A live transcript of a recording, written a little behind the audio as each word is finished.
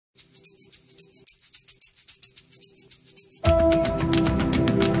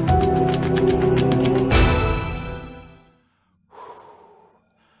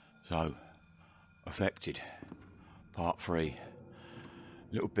Abducted. Part 3.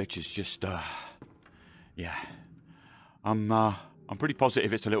 Little bitch is just, yeah. I'm pretty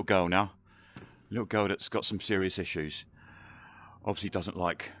positive it's a little girl now. A little girl that's got some serious issues. Obviously doesn't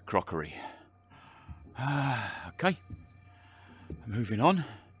like crockery. Okay. Moving on.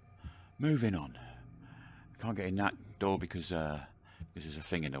 Can't get in that door because there's a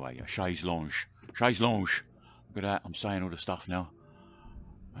thing in the way. Chaise lounge. Look at that. I'm saying all the stuff now.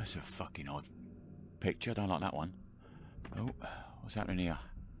 That's a fucking odd picture. I don't like that one. Oh, what's happening here?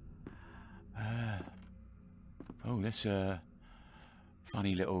 Oh, this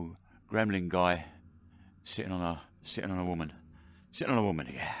funny little gremlin guy sitting on a woman.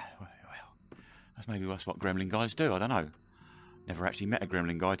 Yeah. Well, that's maybe what gremlin guys do. I don't know. Never actually met a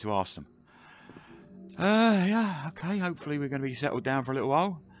gremlin guy to ask them. Yeah. Okay. Hopefully we're going to be settled down for a little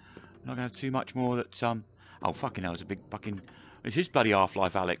while. Not going to have too much more that Oh fucking hell! It's a big fucking. It's his bloody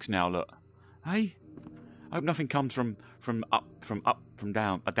Half-Life, Alex. Now look. Hey. I hope nothing comes from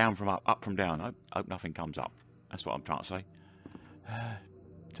down, down from up from down. I hope nothing comes up. That's what I'm trying to say.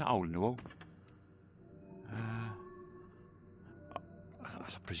 Is that a hole in the wall? I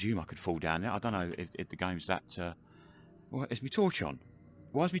presume I could fall down there. I don't know if the game's that... Well, is my torch on?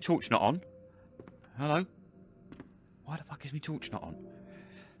 Why is my torch not on? Hello? Why the fuck is my torch not on?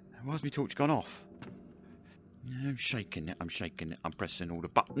 Why has my torch gone off? I'm shaking it, I'm pressing all the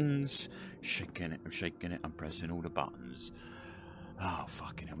buttons. Shaking it, I'm pressing all the buttons. Oh,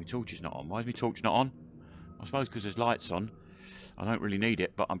 fucking hell, my torch is not on. Why is my torch not on? I suppose because there's lights on. I don't really need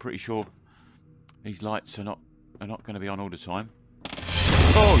it, but I'm pretty sure these lights are not going to be on all the time.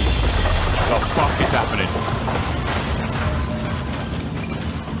 Oh! What the fuck is happening?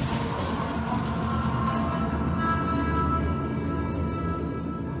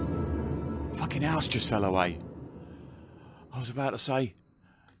 Fucking house just fell away. I was about to say,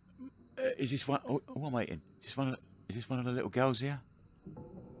 is this one? Oh, I'm waiting. Is this one of the little girls here?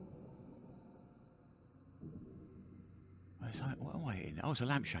 What am I hitting? Oh, it's a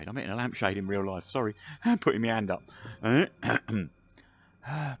lampshade. I'm hitting a lampshade in real life. Sorry, I'm putting my hand up. Can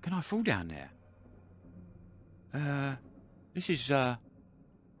I fall down there? This has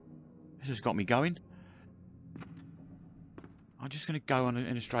got me going. I'm just going to go in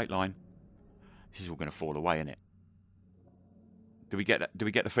a straight line. This is all going to fall away, isn't it? Do we get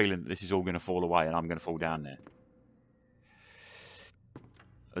the feeling that this is all going to fall away and I'm going to fall down there?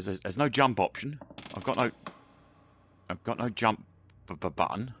 There's no jump option. I've got no jump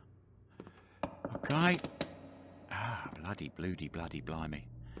button. Okay. Bloody blimey.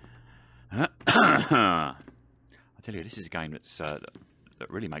 I tell you, this is a game that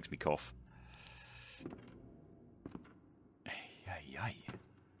really makes me cough. Yay.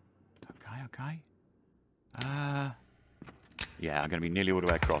 Okay. Yeah, I'm going to be nearly all the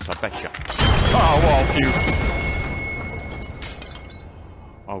way across, I bet you.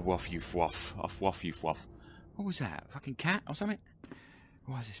 Oh, waff you fwaff. Waff you fwaff. What was that? A fucking cat or something?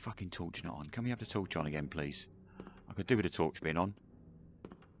 Why is this fucking torch not on? Can we have the torch on again, please? I could do with the torch being on.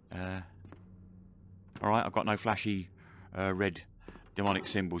 Alright, I've got no flashy red demonic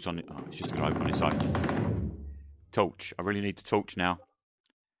symbols on it. Oh, it's just going to open on its own. Torch. I really need the torch now.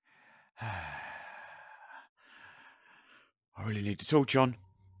 I really need the torch on.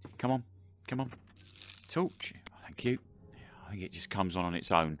 Come on. Torch. Thank you. I think it just comes on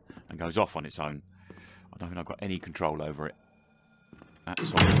its own and goes off on its own. I don't think I've got any control over it.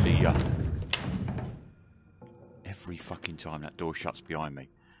 That's obviously... every fucking time that door shuts behind me.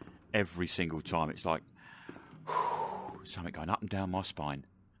 Every single time. It's like... something going up and down my spine.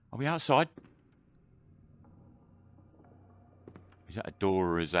 Are we outside? Is that a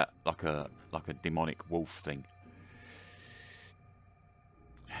door or is that like a demonic wolf thing?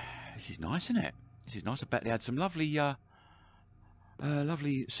 This is nice, isn't it? This is nice. I bet they had some lovely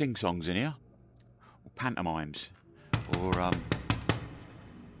lovely sing-songs in here. Or pantomimes. Or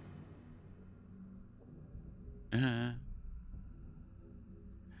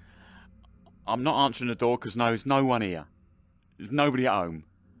I'm not answering the door because there's no one here. There's nobody at home.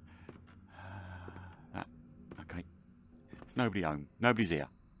 Okay. There's nobody home. Nobody's here.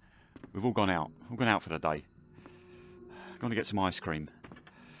 We've all gone out. We've gone out for the day. Gone to get some ice cream.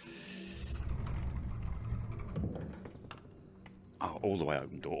 Oh, all the way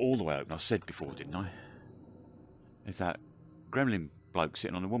open door. All the way open. I said before, didn't I? There's that gremlin bloke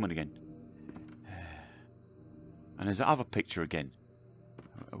sitting on a woman again. And there's that other picture again.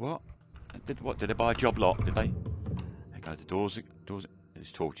 What? Did they buy a job lot? Did they? There go the doors.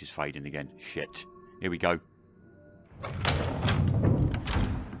 This torch is fading again. Shit. Here we go.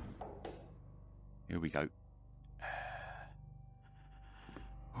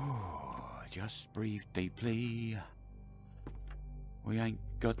 Just breathe deeply. We ain't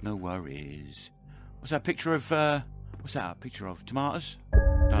got no worries. What's that picture of, what's that, a picture of tomatoes?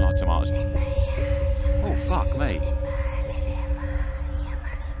 Don't like tomatoes. Oh, fuck me.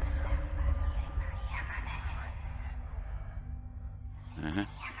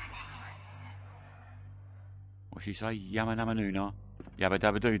 What's she say? Yama nama noona. Yabba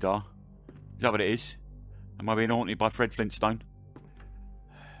dabba doo da. Is that what it is? Am I being haunted by Fred Flintstone?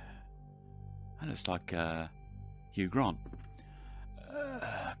 That looks like Hugh Grant.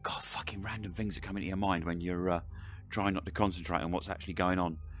 God, fucking random things that come into your mind when you're trying not to concentrate on what's actually going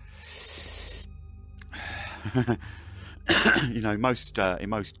on. You know, in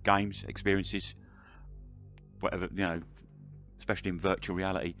most games, experiences, whatever, you know, especially in virtual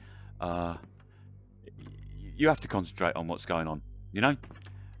reality, you have to concentrate on what's going on, you know?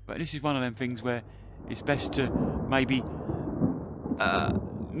 But this is one of them things where it's best to maybe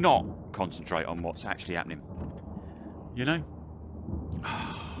not concentrate on what's actually happening, you know?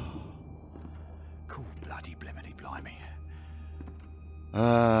 Cool, bloody bliminy blimey.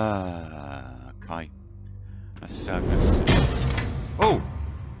 Okay. That's oh!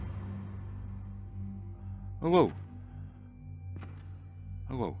 Oh, whoa.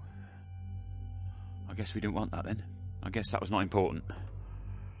 Oh, whoa. I guess we didn't want that then. I guess that was not important.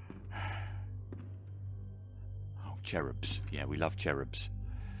 Oh, cherubs. Yeah, we love cherubs.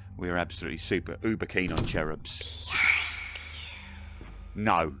 We are absolutely super uber keen on cherubs.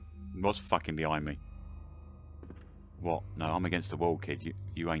 No. What's fucking behind me? What? No, I'm against the wall, kid.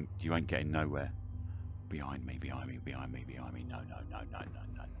 You ain't getting nowhere. Behind me, behind me, behind me, behind me. No, no, no, no, no,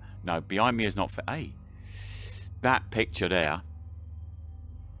 no. No, behind me is not for... Hey, that picture there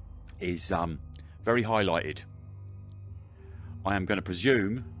is very highlighted. I am going to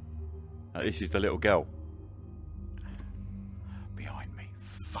presume that this is the little girl. Behind me.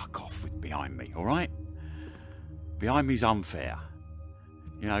 Fuck off with behind me, alright? Behind me's unfair.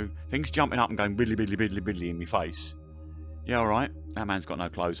 You know, things jumping up and going biddly, biddly, biddly, biddly in my face. Yeah, alright. That man's got no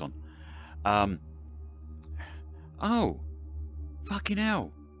clothes on. Oh. Fucking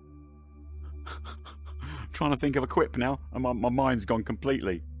hell. Trying to think of a quip now, and my mind's gone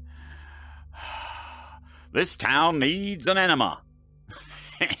completely. This town needs an enema.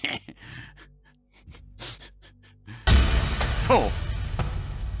 Oh.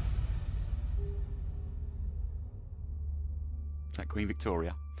 Is that Queen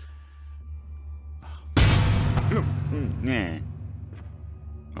Victoria? Yeah.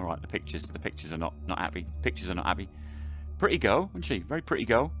 All right, the pictures are not happy. Pictures are not happy. Pretty girl, isn't she? Very pretty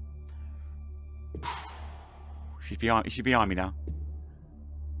girl. She's behind me now.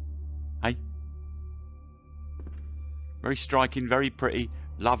 Hey. Very striking, very pretty,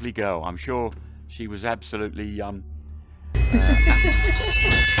 lovely girl. I'm sure she was absolutely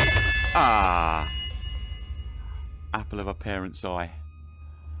apple of a parent's eye.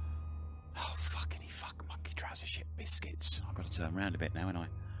 Oh, fuckity fuck, monkey trouser shit biscuits. I've got to turn around a bit now, haven't I?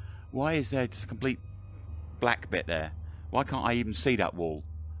 Why is there just a complete black bit there? Why can't I even see that wall?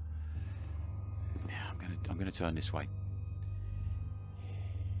 Yeah, I'm gonna turn this way.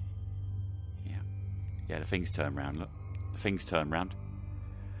 Yeah, the things turn round. Look, the things turn round.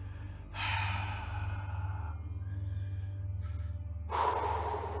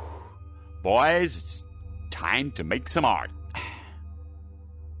 Boys, it's time to make some art.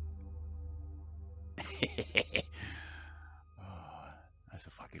 Oh, that's a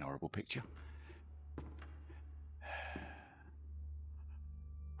fucking horrible picture.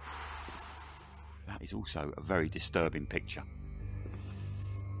 That is also a very disturbing picture.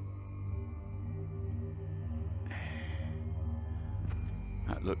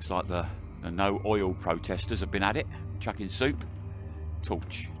 That looks like the no oil protesters have been at it, chucking soup.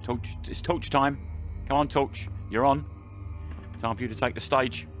 Torch, it's torch time. Come on, Torch, you're on. Time for you to take the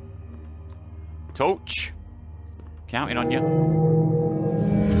stage. Torch, counting on you.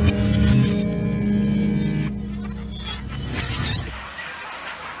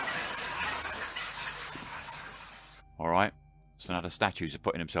 All right, so now the statues are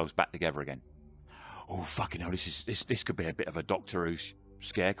putting themselves back together again. Oh, fucking hell, this could be a bit of a Doctor Who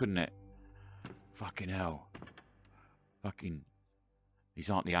scare, couldn't it? Fucking hell. Fucking... These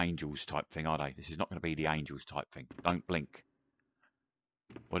aren't the angels type thing, are they? This is not going to be the angels type thing. Don't blink.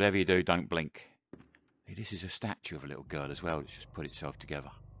 Whatever you do, don't blink. Hey, this is a statue of a little girl as well that's just put itself together.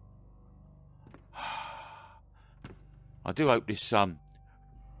 I do hope this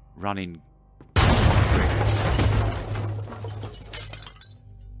running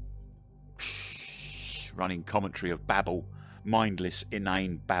commentary of babble, mindless,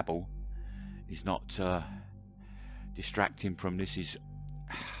 inane babble, is not distracting from this.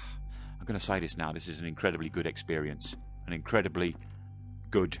 I'm going to say this now. This is an incredibly good experience. An incredibly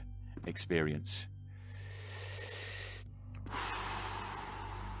good experience. I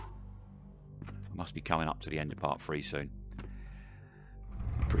must be coming up to the end of part 3 soon.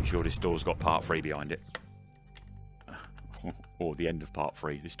 I'm pretty sure this door's got part 3 behind it. Or the end of part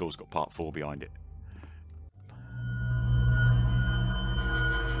 3. This door's got part 4 behind it.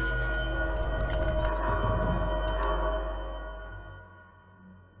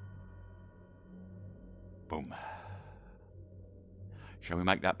 Boom. Shall we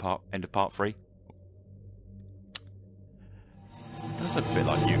make that end of part 3? Does look a bit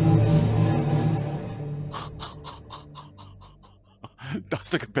like you.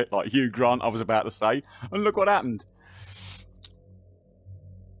 Does look a bit like you, Grant, I was about to say. And look what happened.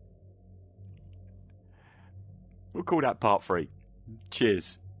 We'll call that part 3.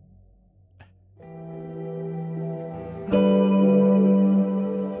 Cheers.